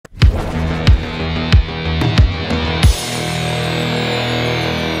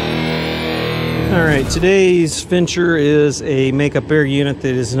All right, today's venture is a makeup air unit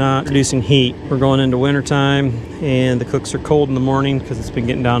that is not producing heat. We're going into wintertime and the cooks are cold in the morning because it's been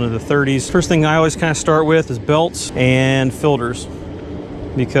getting down to the 30s. First thing I always kind of start with is belts and filters,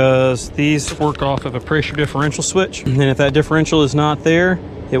 because these work off of a pressure differential switch. And if that differential is not there,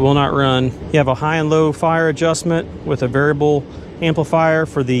 it will not run. You have a high and low fire adjustment with a variable amplifier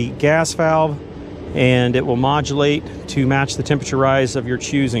for the gas valve, and it will modulate to match the temperature rise of your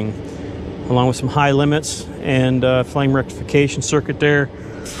choosing, along with some high limits and flame rectification circuit there.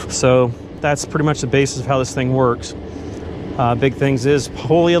 So that's pretty much the basis of how this thing works. Big things is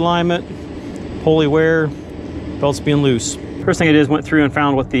pulley alignment, pulley wear, belts being loose. First thing I did is went through and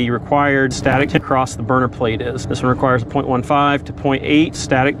found what the required static across the burner plate is. This one requires a 0.15 to 0.8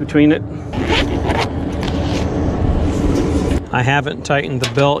 static between it. I haven't tightened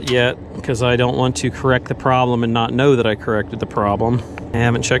the belt yet because I don't want to correct the problem and not know that I corrected the problem. I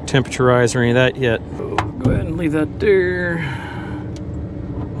haven't checked temperature rise or any of that yet. Go ahead and leave that there.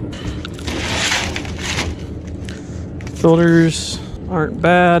 Filters aren't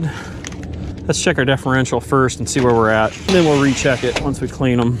bad. Let's check our differential first and see where we're at. And then we'll recheck it once we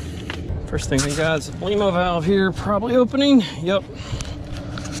clean them. First thing we got is a Limo valve here, probably opening. Yep.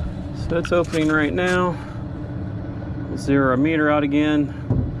 So it's opening right now. We'll zero our meter out again.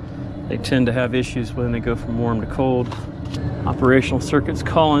 They tend to have issues when they go from warm to cold. Operational circuit's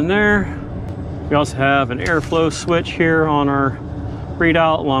calling there. We also have an airflow switch here on our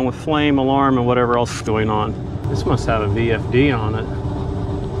readout, along with flame, alarm, and whatever else is going on. This must have a VFD on it.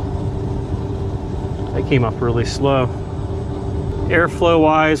 They came up really slow. Airflow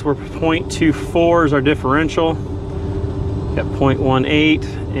wise, we're 0.24 is our differential. Got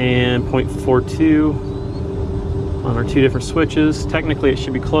 0.18 and 0.42 on our two different switches. Technically it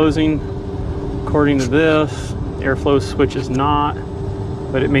should be closing according to this. Airflow switch is not,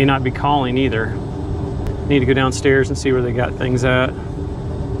 but it may not be calling either. Need to go downstairs and see where they got things at.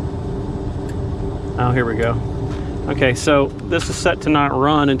 Oh, here we go. Okay, so this is set to not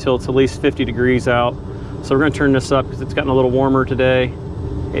run until it's at least 50 degrees out. So we're gonna turn this up because it's gotten a little warmer today.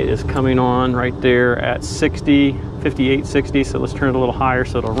 It is coming on right there at 60, 58, 60. So let's turn it a little higher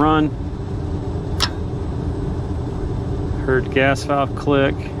so it'll run. Heard gas valve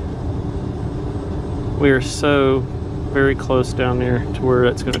click. We are so very close down there to where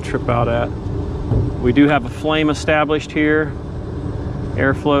it's going to trip out at. We do have a flame established here.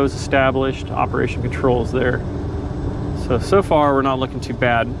 Airflow is established. Operation control is there. So far we're not looking too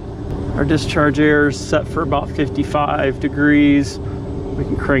bad. Our discharge air is set for about 55 degrees. We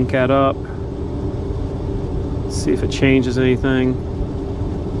can crank that up. See if it changes anything.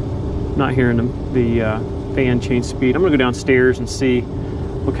 Not hearing the fan change speed. I'm gonna go downstairs and see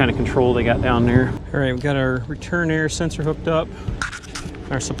what kind of control they got down there. All right, we've got our return air sensor hooked up.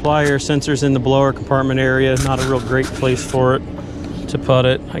 Our supply air sensor's in the blower compartment area. Not a real great place for it to put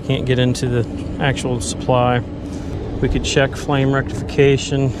it. I can't get into the actual supply. We could check flame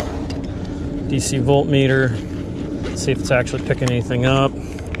rectification, DC voltmeter, see if it's actually picking anything up.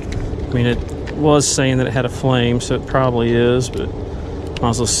 I mean, it was saying that it had a flame, so it probably is, but might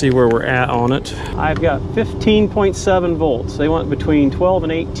as well see where we're at on it. I've got 15.7 volts. They want between 12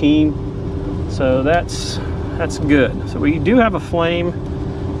 and 18, so that's good. So we do have a flame.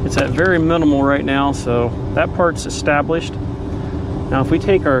 It's at very minimal right now, so that part's established. Now if we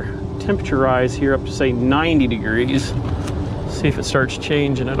take our temperature rise here up to say 90 degrees, see if it starts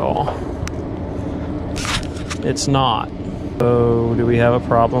changing at all. It's not. So do we have a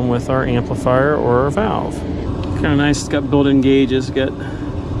problem with our amplifier or our valve? Kind of nice, it's got built-in gauges, got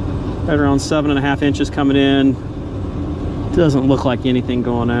right around 7.5 inches coming in. Doesn't look like anything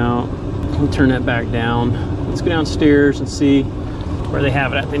going out. We'll turn that back down. Let's go downstairs and see where they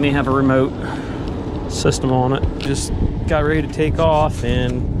have it at. They may have a remote system on it. Just got ready to take off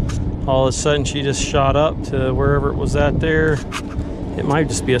and all of a sudden she just shot up to wherever it was at there. It might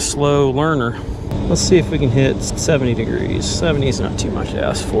just be a slow learner. Let's see if we can hit 70 degrees. 70 is not too much to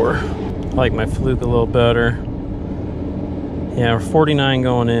ask for. I like my Fluke a little better. Yeah, we're 49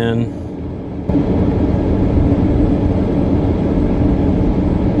 going in.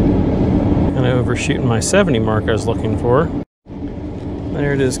 Kind of overshooting my 70 mark I was looking for.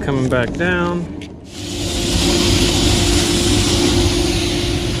 There it is coming back down.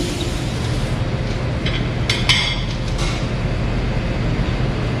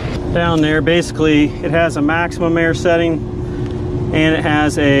 Down there, basically, it has a maximum air setting and it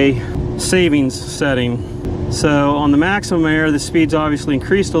has a savings setting. So on the maximum air, the speed's obviously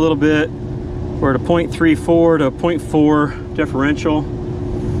increased a little bit. We're at a 0.34 to a 0.4 differential.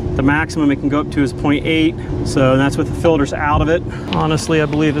 The maximum it can go up to is 0.8, so that's with the filters out of it. Honestly, I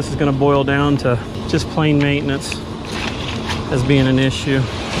believe this is going to boil down to just plain maintenance as being an issue.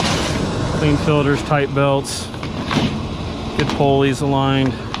 Clean filters, tight belts, good pulleys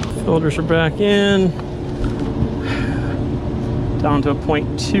aligned. Filters are back in, down to a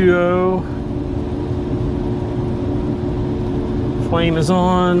 0.20. Flame is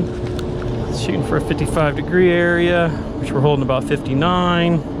on. It's shooting for a 55-degree area, which we're holding about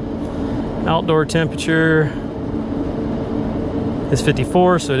 59. Outdoor temperature is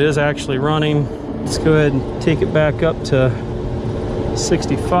 54, so it is actually running. Let's go ahead and take it back up to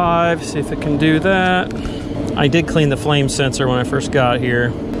 65, see if it can do that. I did clean the flame sensor when I first got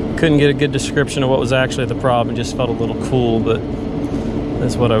here. Couldn't get a good description of what was actually the problem. It just felt a little cool, but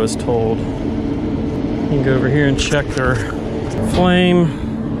that's what I was told. You can go over here and check our flame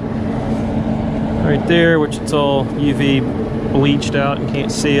right there, which it's all UV bleached out and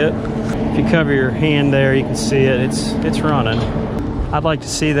can't see it. If you cover your hand there, you can see it. It's running. I'd like to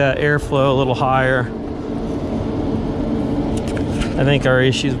see that airflow a little higher. I think our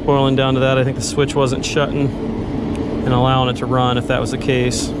issue's boiling down to that. I think the switch wasn't shutting and allowing it to run if that was the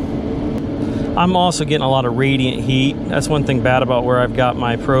case. I'm also getting a lot of radiant heat. That's one thing bad about where I've got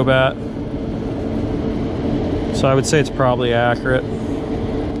my probe at. So I would say it's probably accurate.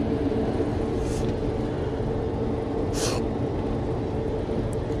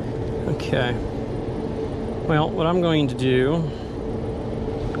 Okay. Well, what I'm going to do,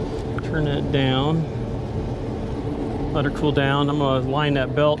 turn it down, let her cool down. I'm going to line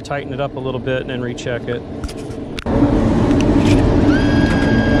that belt, tighten it up a little bit, and then recheck it.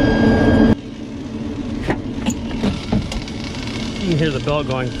 You can hear the belt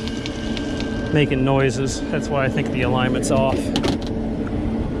going, making noises. That's why I think the alignment's off.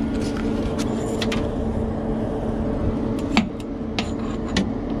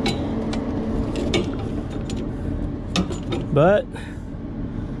 But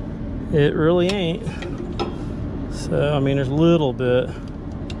it really ain't. So, I mean, there's a little bit,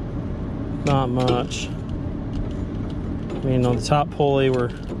 not much. I mean, on the top pulley,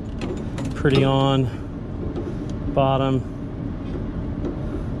 we're pretty on. Bottom,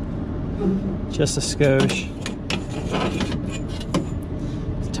 just a skosh.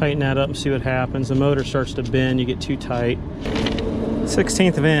 Let's tighten that up and see what happens. The motor starts to bend, you get too tight.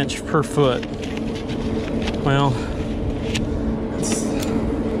 1/16 of an inch per foot. Well,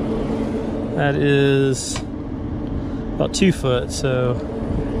 that is about 2 foot, so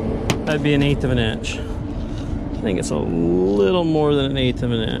that'd be 1/8 of an inch. I think it's a little more than 1/8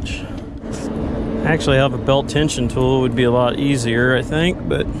 of an inch. Actually, have a belt tension tool would be a lot easier, I think,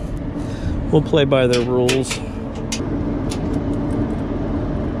 but we'll play by their rules.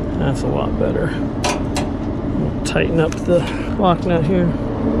 That's a lot better. We'll tighten up the lock nut here.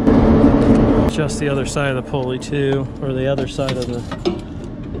 Adjust the other side of the pulley too, or the other side of the,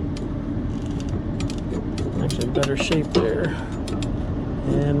 actually better shape there.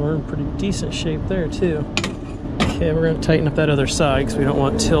 And we're in pretty decent shape there too. Okay, we're gonna tighten up that other side because we don't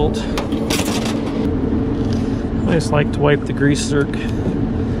want tilt. I just like to wipe the grease zerk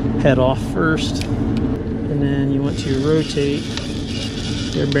head off first, and then you want to rotate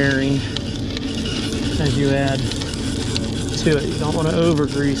your bearing as you add to it. You don't want to over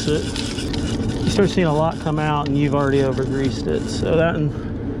grease it. You start seeing a lot come out and you've already over greased it. So that one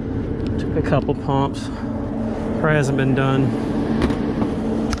took a couple pumps. Probably hasn't been done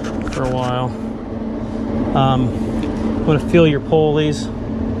for a while. You want to feel your pulleys,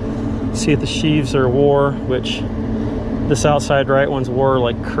 see if the sheaves are wore, which this outside right one's wore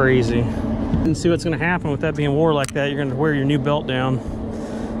like crazy. And see what's going to happen with that being wore like that. You're going to wear your new belt down.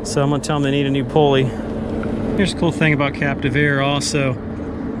 So I'm going to tell them they need a new pulley. Here's the cool thing about CaptiveAire also.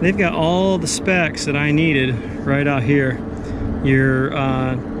 They've got all the specs that I needed right out here. Your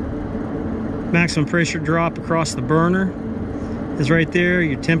maximum pressure drop across the burner is right there.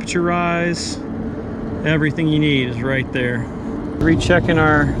 Your temperature rise, everything you need is right there. Rechecking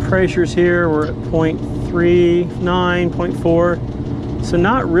our pressures here, we're at 0.39, 0.4. So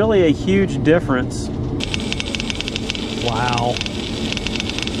not really a huge difference. Wow.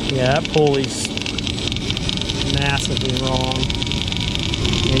 Yeah, that pulley's massively wrong.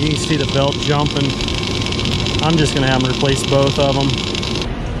 Yeah, you can see the belt jumping. I'm just gonna have them replace both of them.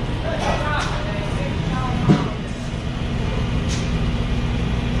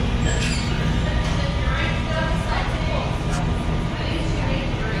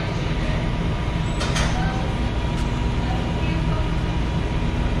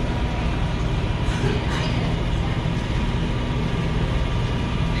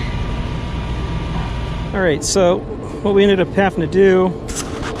 All right, so what we ended up having to do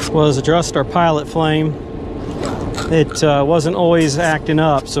was adjust our pilot flame. It wasn't always acting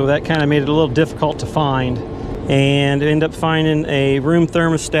up, so that kind of made it a little difficult to find. And ended up finding a room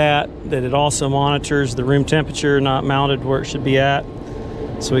thermostat that it also monitors the room temperature, not mounted where it should be at.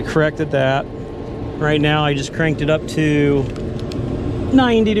 So we corrected that. Right now I just cranked it up to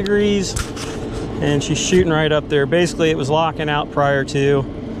 90 degrees and she's shooting right up there. Basically it was locking out prior to,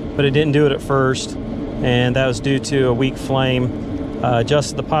 but it didn't do it at first, and that was due to a weak flame.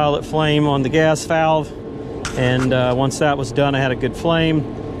 Adjusted the pilot flame on the gas valve, and once that was done I had a good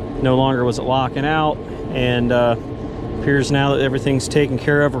flame. No longer was it locking out, and appears now that everything's taken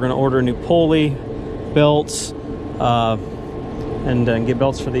care of. We're going to order a new pulley, belts, and get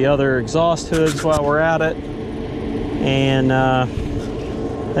belts for the other exhaust hoods while we're at it. And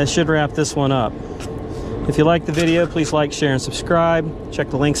that should wrap this one up. If you like the video, please like, share, and subscribe.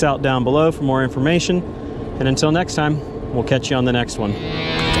 Check the links out down below for more information. And until next time, we'll catch you on the next one.